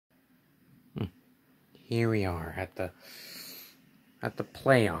here we are at the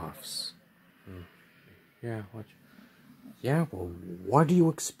playoffs. Yeah, well, what do you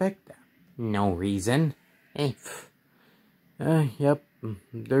expect then? No reason. Yep,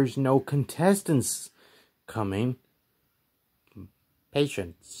 there's no contestants coming.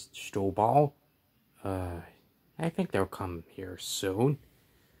 Patience, Stowball. I think they'll come here soon.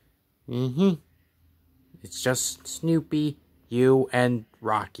 It's just Snoopy, you, and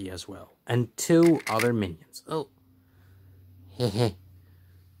Rocky as well. And 2 other minions. Oh. Hehe.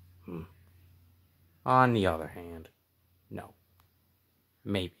 On the other hand, no.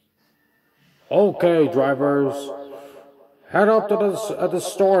 Maybe. Okay, drivers. Head up to the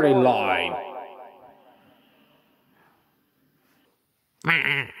starting line.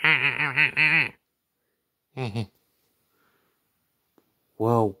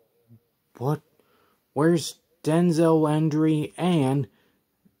 Well, what? Where's Denzel, Andre, and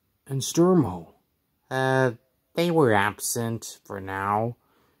Sturmo? They were absent for now,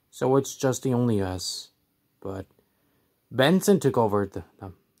 so it's just the only us. But Benson took over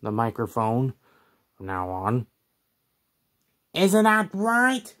the microphone from now on. Isn't that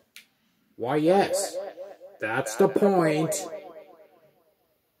right? Why, yes. That's the point.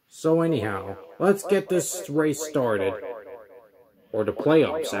 So anyhow, let's get this race started. Or the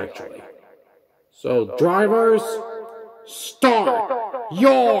playoffs, actually. So, drivers, start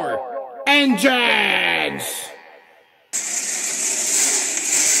your engines!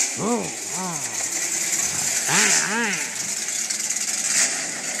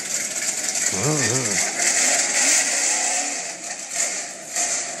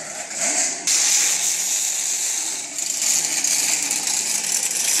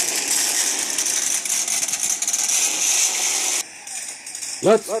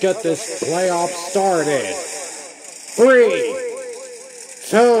 Let's get this playoff started. 3,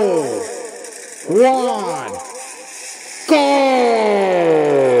 2, 1, go!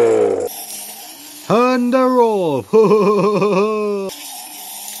 And they're off!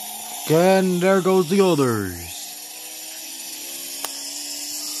 And there goes the others.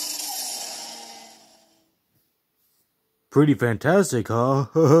 Pretty fantastic,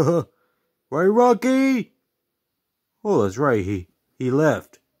 huh? Right, Rocky? Oh, that's right, he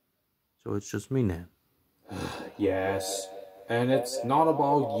left. So it's just me now. Yes, and it's not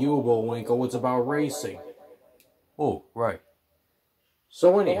about you, Bullwinkle, it's about racing. Oh, right.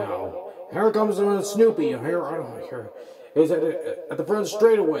 So anyhow, here comes Snoopy. Here. He's at the front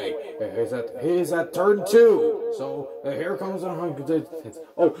straightaway. He's at turn 2. So here comes and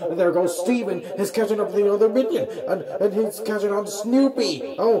there goes Steven. He's catching up to the other minion, and he's catching on to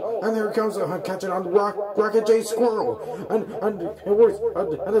Snoopy. Oh, and there comes catching on to Rocket J Squirrel. And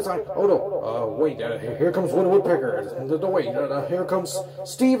this time, oh no, wait, here comes Woody Woodpecker. No, wait, here comes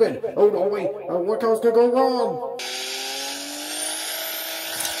Steven. Oh no, wait, what else could go wrong?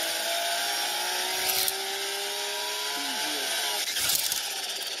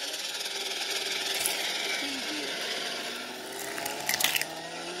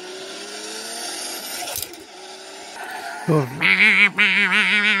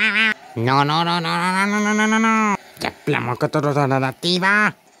 No.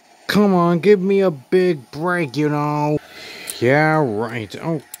 Come on, give me a big break, you know. Yeah, right.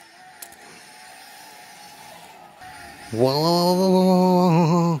 Oh.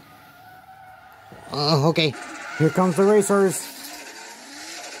 Whoa. Okay. Here comes the racers.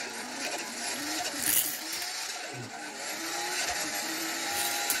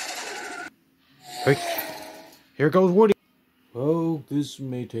 Hey. Here goes Woody. Oh, this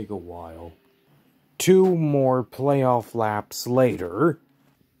may take a while. 2 more playoff laps later.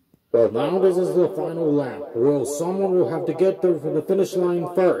 But now this is the final lap. Well, someone will have to get to the finish line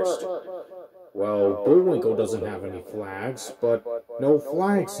first. Well, Bullwinkle doesn't have any flags, but no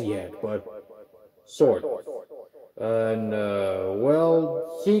flags yet, but sort of. And,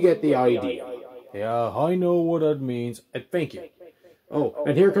 well, he get the idea. Yeah, I know what that means. Thank you. Oh,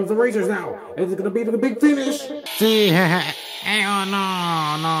 and here comes the racers now. It's gonna be the big finish. See, oh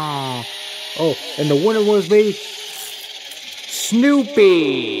no. Oh, and the winner was me,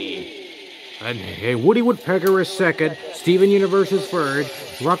 Snoopy. And hey, Woody Woodpecker is second, Steven Universe is third,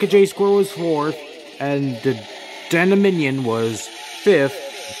 Rocket J Squirrel was fourth, and the Den of Minion was fifth,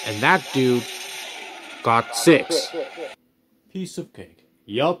 and that dude got 6. Piece of cake.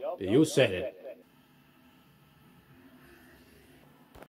 Yup, you said it.